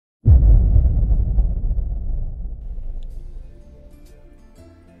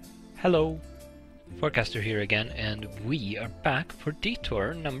Hello, Forecaster here again, and we are back for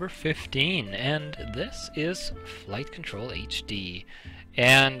Detour number 15, and this is Flight Control HD.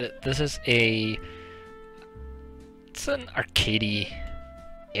 And this is it's an arcadey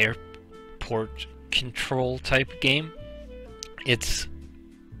airport control type game. It's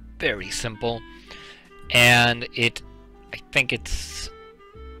very simple, and I think it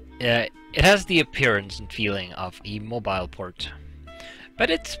has the appearance and feeling of a mobile port. But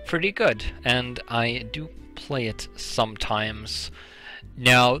it's pretty good, and I do play it sometimes.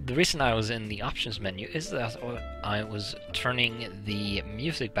 Now, the reason I was in the options menu is that I was turning the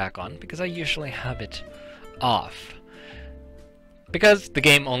music back on, because I usually have it off. Because the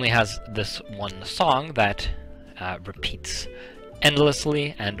game only has this one song that repeats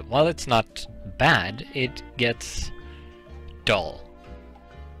endlessly, and while it's not bad, it gets dull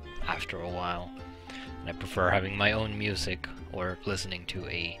after a while. And I prefer having my own music or listening to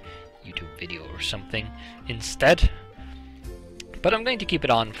a YouTube video or something instead. But I'm going to keep it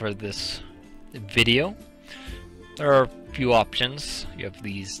on for this video. There are a few options. You have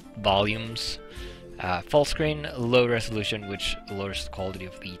these volumes, full screen, low resolution, which lowers the quality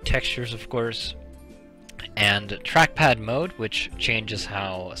of the textures, of course, and trackpad mode, which changes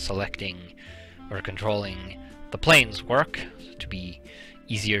how selecting or controlling the planes work to be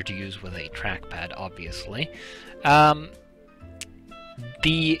easier to use with a trackpad, obviously.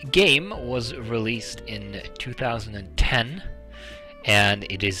 The game was released in 2010, and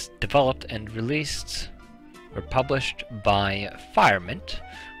it is developed and released or published by Firemint,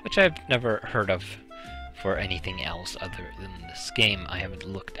 which I've never heard of for anything else other than this game. I haven't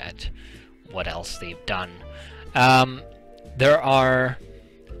looked at what else they've done. There are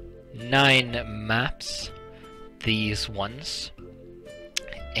 9 maps, these ones,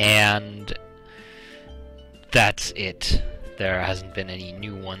 and that's it. There hasn't been any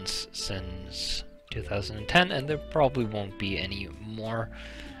new ones since 2010, and there probably won't be any more.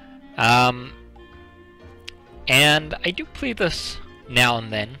 And I do play this now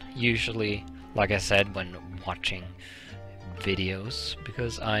and then, usually, like I said, when watching videos,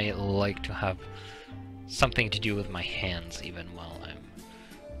 because I like to have something to do with my hands even while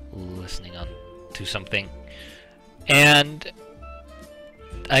I'm listening to something. And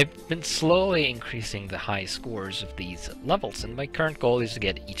I've been slowly increasing the high scores of these levels, and my current goal is to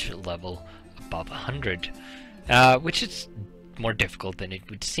get each level above 100, which is more difficult than it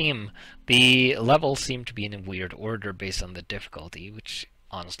would seem. The levels seem to be in a weird order based on the difficulty, which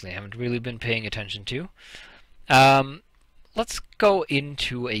honestly I haven't really been paying attention to. Let's go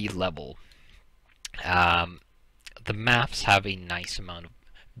into a level. The maps have a nice amount of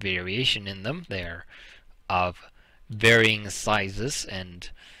variation in them. They're of varying sizes and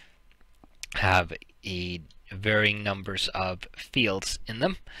have varying numbers of fields in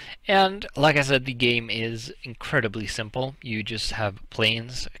them. And like I said, the game is incredibly simple. You just have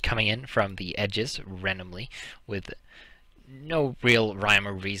planes coming in from the edges randomly with no real rhyme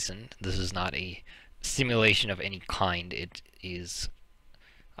or reason. This is not a simulation of any kind. It is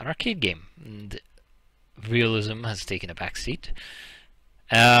an arcade game, and realism has taken a backseat.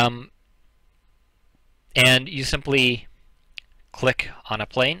 And you simply click on a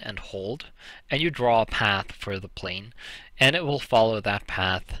plane and hold, and you draw a path for the plane, and it will follow that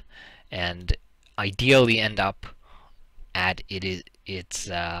path and ideally end up at its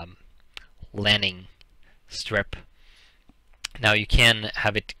landing strip. Now you can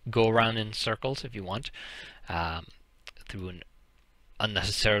have it go around in circles if you want, through an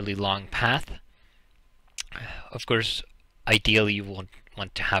unnecessarily long path. Of course, ideally you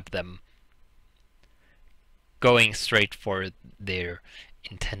want to have them going straight for their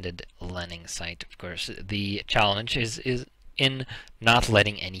intended landing site. Of course, the challenge is in not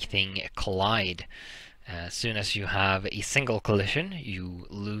letting anything collide. As soon as you have a single collision, you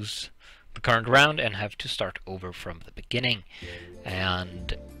lose the current round and have to start over from the beginning.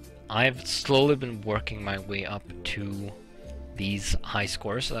 And I've slowly been working my way up to these high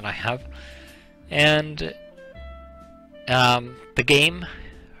scores that I have. And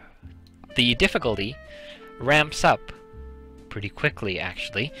the difficulty ramps up pretty quickly,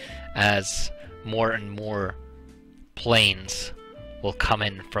 actually, as more and more planes will come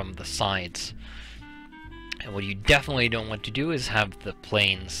in from the sides. And what you definitely don't want to do is have the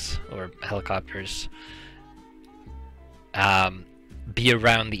planes or helicopters be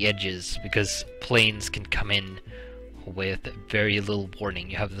around the edges, because planes can come in with very little warning.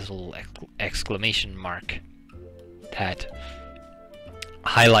 You have this little exclamation mark that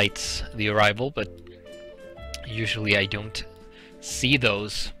highlights the arrival, but usually I don't see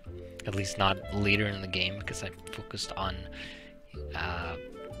those, at least not later in the game, because I'm focused on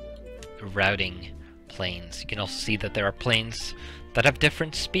routing planes. You can also see that there are planes that have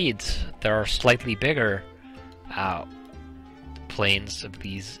different speeds. There are slightly bigger planes of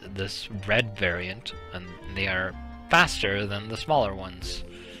this red variant, and they are faster than the smaller ones,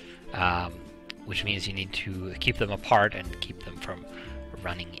 which means you need to keep them apart and keep them from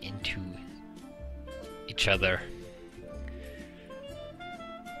running into each other.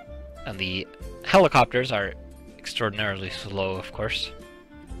 And the helicopters are extraordinarily slow, of course.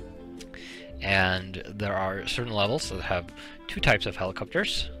 And there are certain levels that have two types of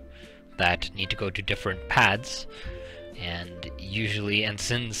helicopters that need to go to different pads. And usually, and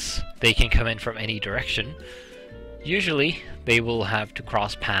since they can come in from any direction, usually they will have to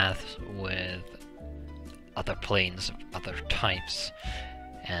cross paths with other planes of other types.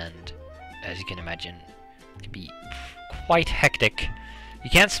 And as you can imagine, it can be quite hectic. You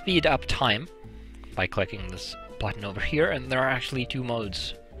can't speed up time by clicking this button over here, and there are actually two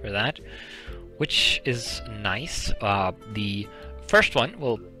modes for that, which is nice. The first one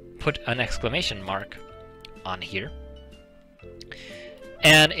will put an exclamation mark on here,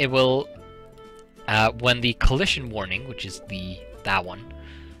 and it will, when the collision warning, which is that one,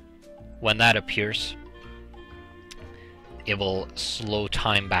 when that appears, it will slow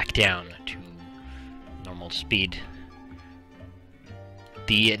time back down to normal speed.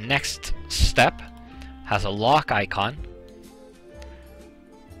 The next step has a lock icon,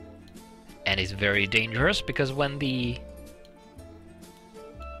 and is very dangerous because when the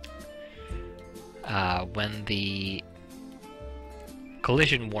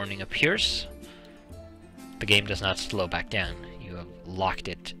collision warning appears, the game does not slow back down. You have locked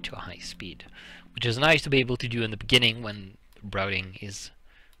it to a high speed, which is nice to be able to do in the beginning when routing is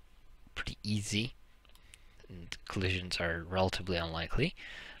pretty easy and collisions are relatively unlikely.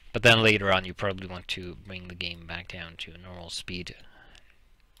 But then later on you probably want to bring the game back down to normal speed.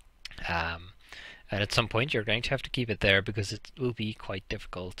 And at some point you're going to have to keep it there because it will be quite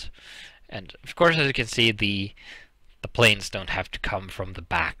difficult. And of course, as you can see, the planes don't have to come from the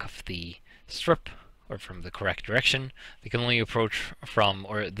back of the strip or from the correct direction. They can only approach from,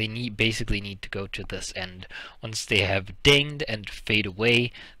 or they basically need to go to this end. Once they have dinged and fade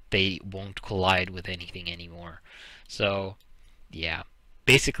away, they won't collide with anything anymore. So yeah,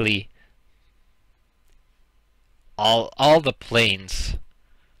 basically all the planes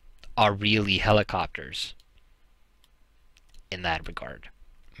are really helicopters in that regard,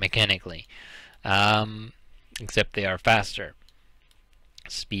 mechanically, except they are faster.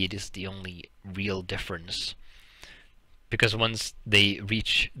 Speed is the only real difference, because once they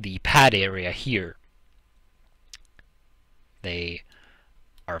reach the pad area here, they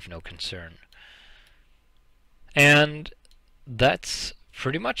are of no concern. And that's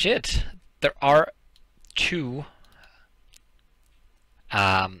pretty much it. There are two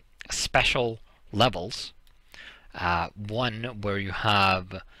special levels. One where you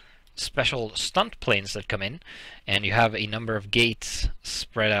have special stunt planes that come in, and you have a number of gates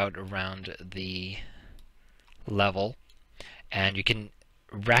spread out around the level, and you can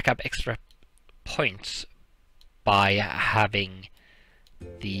rack up extra points by having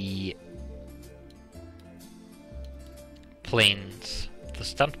the planes, the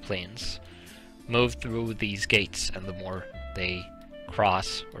stunt planes, move through these gates, and the more they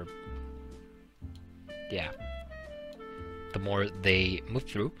cross, or yeah, the more they move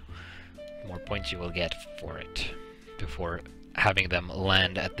through, the more points you will get for it before having them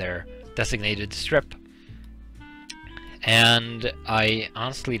land at their designated strip. And I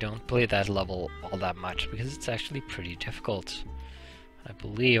honestly don't play that level all that much because it's actually pretty difficult. I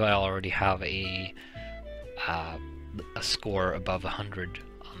believe I already have a score above 100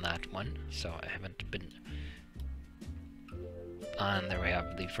 on that one, so I haven't been. And there we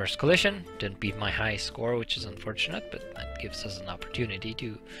have the first collision. Didn't beat my high score, which is unfortunate, but that gives us an opportunity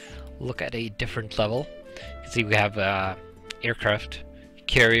to look at a different level. You can see we have aircraft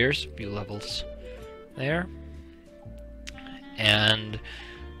carriers, a few levels there. And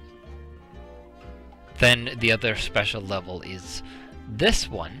then the other special level is this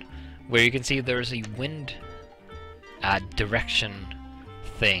one, where you can see there's a wind direction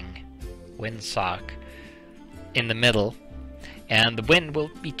thing, windsock, in the middle, and the wind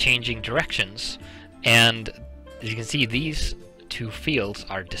will be changing directions, and as you can see, these two fields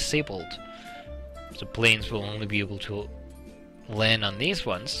are disabled, so planes will only be able to land on these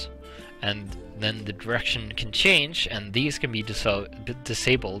ones, and then the direction can change, and these can be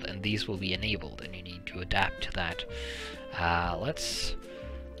disabled, and these will be enabled, and you need to adapt to that. Let's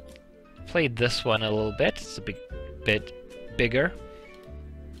play this one a little bit. It's a bit bigger.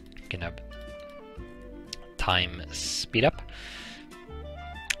 You can have time speed up.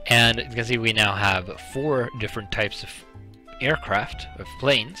 And you can see we now have 4 different types of aircraft, of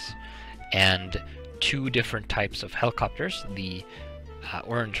planes, and 2 different types of helicopters, the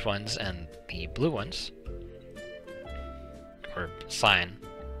orange ones and the blue ones, or cyan,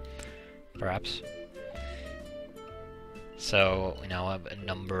 perhaps. So we now have a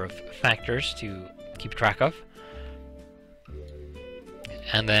number of factors to keep track of.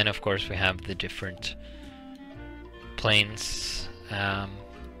 And then, of course, we have the different planes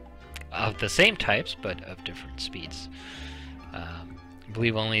of the same types, but of different speeds. I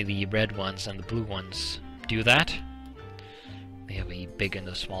believe only the red ones and the blue ones do that. They have a big and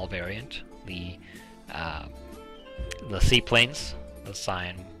a small variant. The seaplanes, the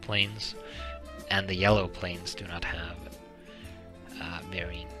cyan planes, and the yellow planes do not have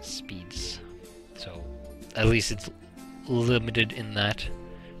varying speeds. So at least it's limited in that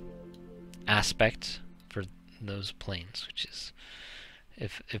aspect for those planes, which is,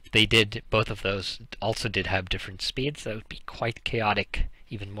 if they did, both of those also did have different speeds, that would be quite chaotic,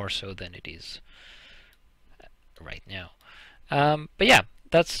 even more so than it is right now. But yeah,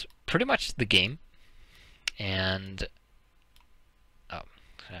 that's pretty much the game. And oh,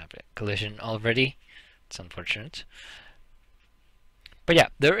 I have a collision already. It's unfortunate. But yeah,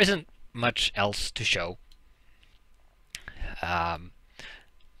 there isn't much else to show.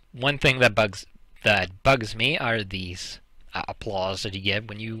 One thing that bugs me are these applause that you get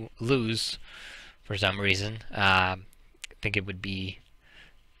when you lose for some reason. I think it would be,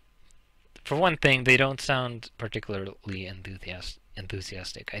 for one thing, they don't sound particularly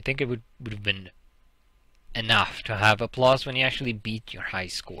enthusiastic. I think it would have been enough to have applause when you actually beat your high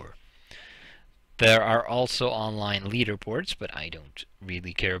score. There are also online leaderboards, but I don't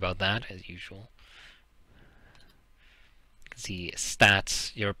really care about that, as usual. You can see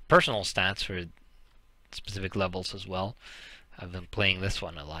stats, your personal stats for specific levels as well. I've been playing this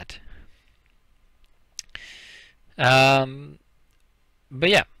one a lot. But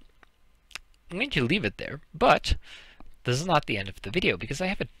yeah, I'm going to leave it there, but this is not the end of the video, because I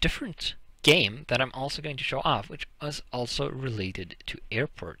have a different game that I'm also going to show off, which is also related to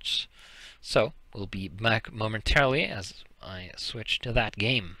airports. So we'll be back momentarily as I switch to that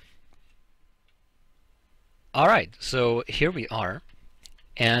game. Alright, so here we are,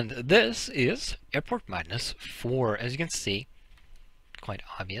 and this is Airport Madness 4, as you can see, quite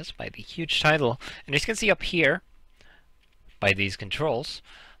obvious by the huge title. And as you can see up here, by these controls,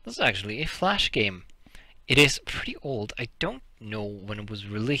 this is actually a Flash game. It is pretty old. I don't know when it was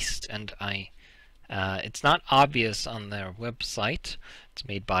released, and it's not obvious on their website. It's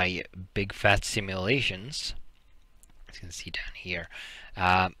made by Big Fat Simulations, as you can see down here.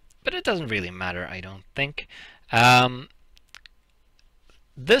 But it doesn't really matter, I don't think.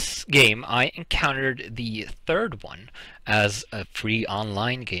 This game, I encountered the third one as a free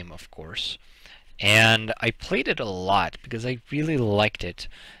online game, of course. And I played it a lot because I really liked it.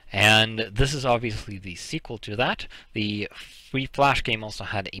 And this is obviously the sequel to that. The free Flash game also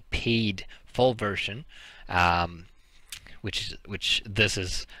had a paid full version, which this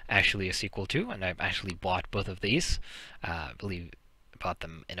is actually a sequel to, and I've actually bought both of these. I believe I bought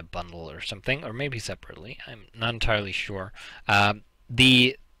them in a bundle or something, or maybe separately. I'm not entirely sure.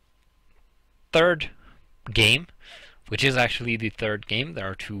 The third game, which is actually the third game, there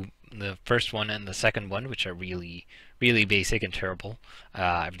are two, the first one and the second one, which are really basic and terrible.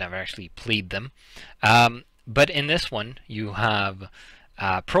 I've never actually played them. But in this one, you have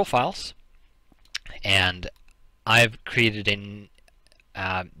profiles, and I've created an.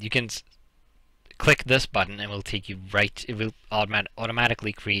 You can click this button, and it will take you right. It will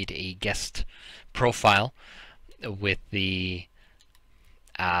automatically create a guest profile with the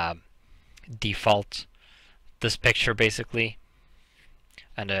default, this picture basically,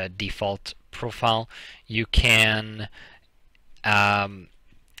 and a default profile. You can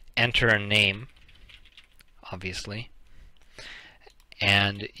enter a name, obviously,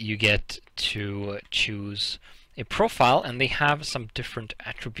 and you get to choose a profile, and they have some different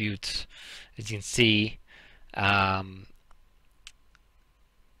attributes, as you can see.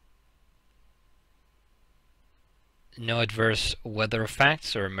 No adverse weather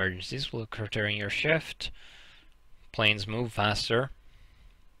effects or emergencies will occur during your shift. Planes move faster.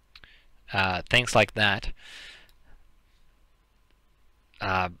 Things like that.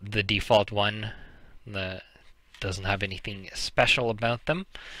 The default one doesn't have anything special about them.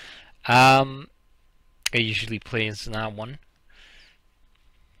 I usually play as that one.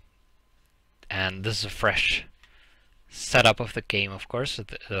 And this is a fresh setup of the game, of course.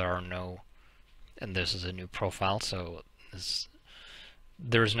 There are no... And this is a new profile, so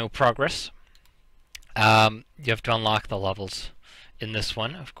there's no progress. You have to unlock the levels in this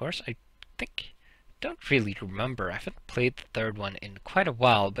one, of course. I think, don't really remember. I haven't played the third one in quite a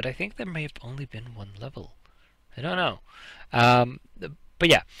while, but I think there may have only been one level. I don't know. But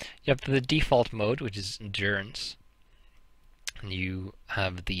yeah, you have the default mode, which is endurance. And you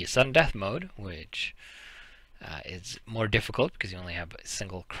have the sudden death mode, which is more difficult because you only have a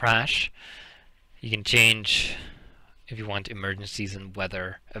single crash. You can change if you want emergencies and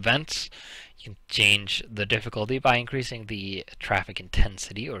weather events. You can change the difficulty by increasing the traffic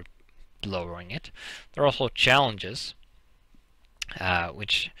intensity or lowering it. There are also challenges,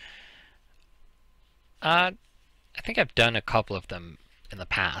 which I think I've done a couple of them in the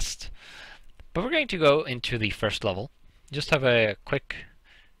past. But we're going to go into the first level. Just have a quick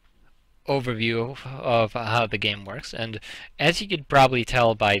overview of how the game works. And as you could probably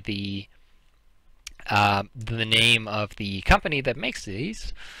tell by the name of the company that makes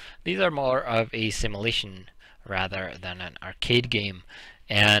these are more of a simulation rather than an arcade game.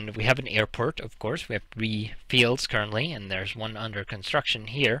 And we have an airport, of course. We have 3 fields currently, and there's one under construction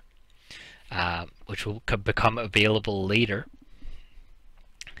here, which will become available later.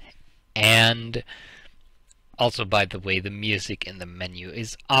 And also, by the way, the music in the menu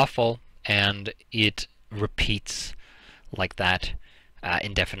is awful, and it repeats like that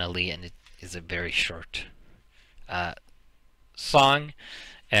indefinitely, and it is a very short song,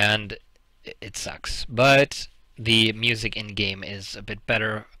 and it sucks. But the music in-game is a bit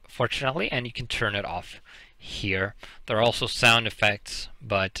better, fortunately, and you can turn it off here. There are also sound effects,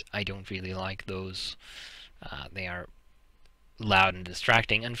 but I don't really like those. They are loud and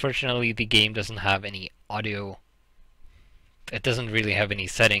distracting. Unfortunately, the game doesn't have any audio. It doesn't really have any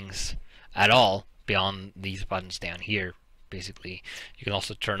settings at all beyond these buttons down here. Basically, you can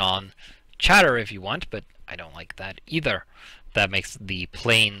also turn on chatter if you want, but I don't like that either. That makes the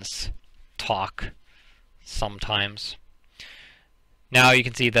planes talk sometimes. Now you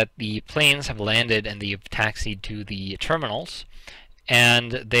can see that the planes have landed and they've taxied to the terminals,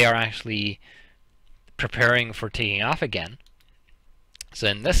 and they are actually preparing for taking off again. So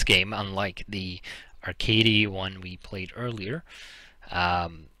in this game, unlike the arcadey one we played earlier,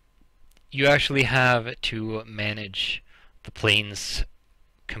 you actually have to manage the planes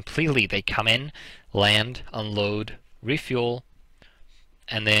completely. They come in, land, unload, refuel,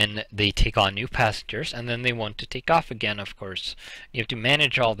 and then they take on new passengers, and then they want to take off again, of course. You have to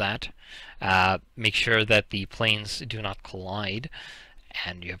manage all that, make sure that the planes do not collide,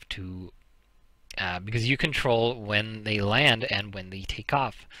 and you have to because you control when they land and when they take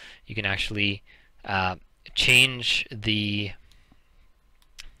off. You can actually change the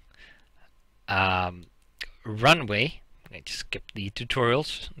runway. I'm going to skip the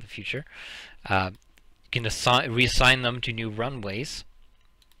tutorials in the future. You can reassign them to new runways,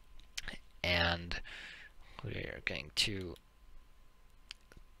 and we are going to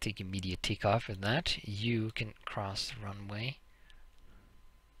take immediate takeoff in that. You can cross the runway,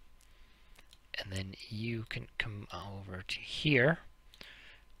 and then you can come over to here,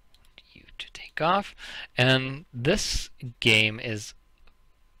 you to take off. And this game is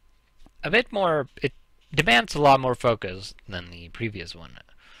a bit more, it demands a lot more focus than the previous one,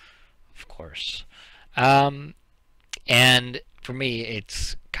 of course. And for me,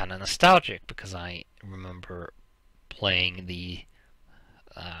 it's kind of nostalgic because I remember playing the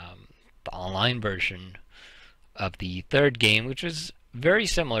online version of the third game, which was very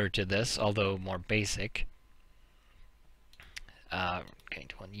similar to this, although more basic. We're going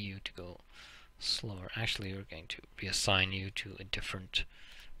to want you to go slower. Actually, we're going to reassign you to a different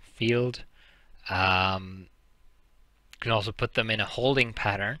field. You can also put them in a holding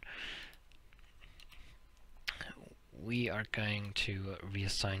pattern. We are going to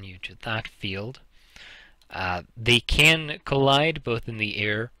reassign you to that field. They can collide both in the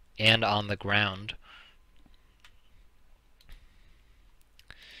air and on the ground.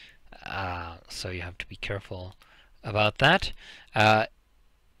 So you have to be careful about that.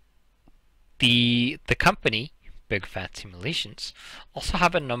 The company, Big Fat Simulations, also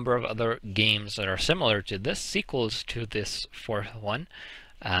have a number of other games that are similar to this, sequels to this fourth one.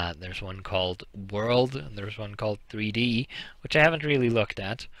 There's one called World, and there's one called 3D, which I haven't really looked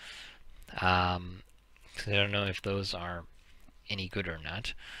at. I don't know if those are any good or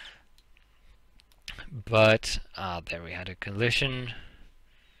not. But there we had a collision.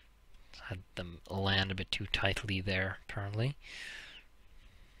 Had them land a bit too tightly there, apparently.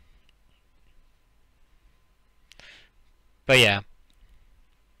 But yeah,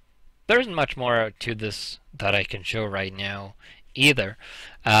 there isn't much more to this that I can show right now. either.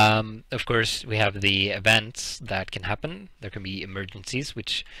 Of course, we have the events that can happen. There can be emergencies,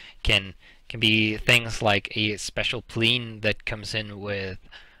 which can be things like a special plane that comes in with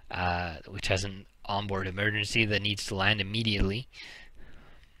which has an onboard emergency that needs to land immediately,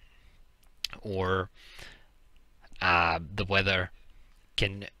 or the weather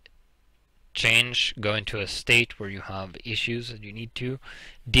can change, go into a state where you have issues that you need to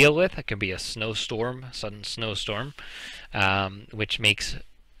deal with. It could be a snowstorm, a sudden snowstorm, which makes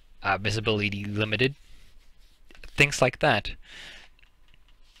visibility limited, things like that.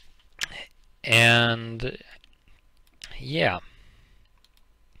 And yeah.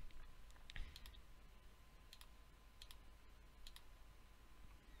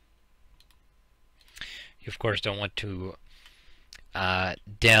 You of course don't want to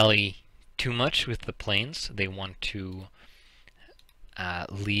dally too much with the planes. They want to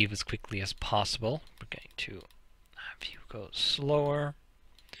leave as quickly as possible. We're going to have you go slower.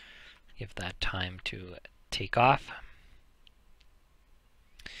 Give that time to take off.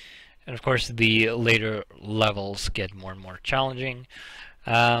 And of course, the later levels get more and more challenging.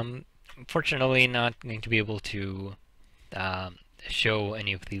 Unfortunately, not going to be able to show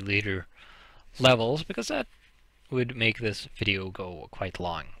any of the later levels because that would make this video go quite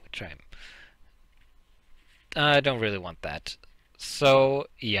long, which I don't really want that. So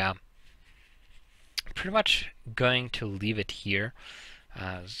yeah, pretty much going to leave it here.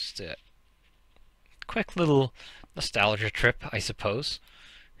 Just a quick little nostalgia trip, I suppose,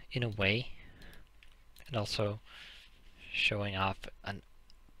 in a way, and also showing off an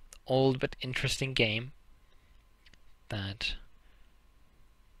old but interesting game that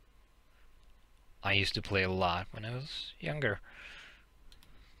I used to play a lot when I was younger.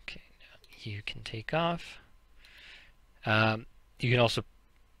 Okay, now you can take off. You can also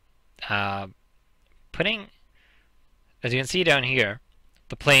putting, as you can see down here,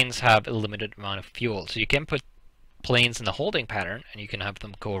 the planes have a limited amount of fuel, so you can put planes in the holding pattern and you can have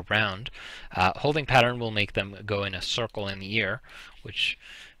them go around. Holding pattern will make them go in a circle in the air, which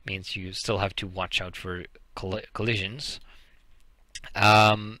means you still have to watch out for collisions.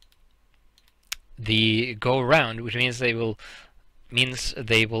 The go around, which means they will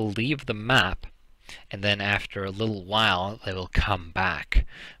leave the map, and then after a little while they will come back.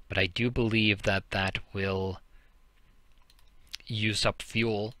 But I do believe that that will use up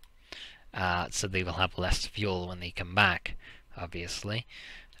fuel, so they will have less fuel when they come back, obviously.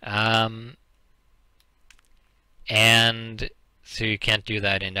 And so you can't do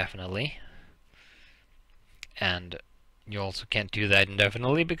that indefinitely. And you also can't do that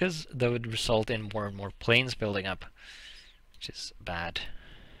indefinitely because that would result in more and more planes building up, which is bad.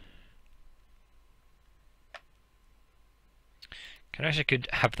 I actually could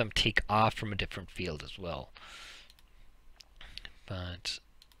have them take off from a different field as well. But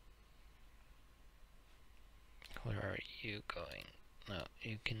where are you going? No,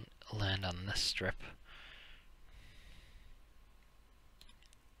 you can land on this strip.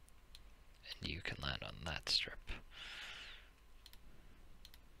 And you can land on that strip.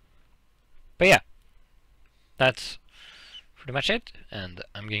 But yeah, that's pretty much it, and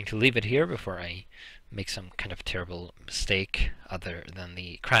I'm going to leave it here before I make some kind of terrible mistake other than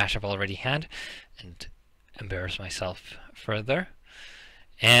the crash I've already had and embarrass myself further.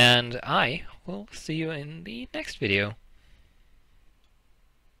 And I will see you in the next video.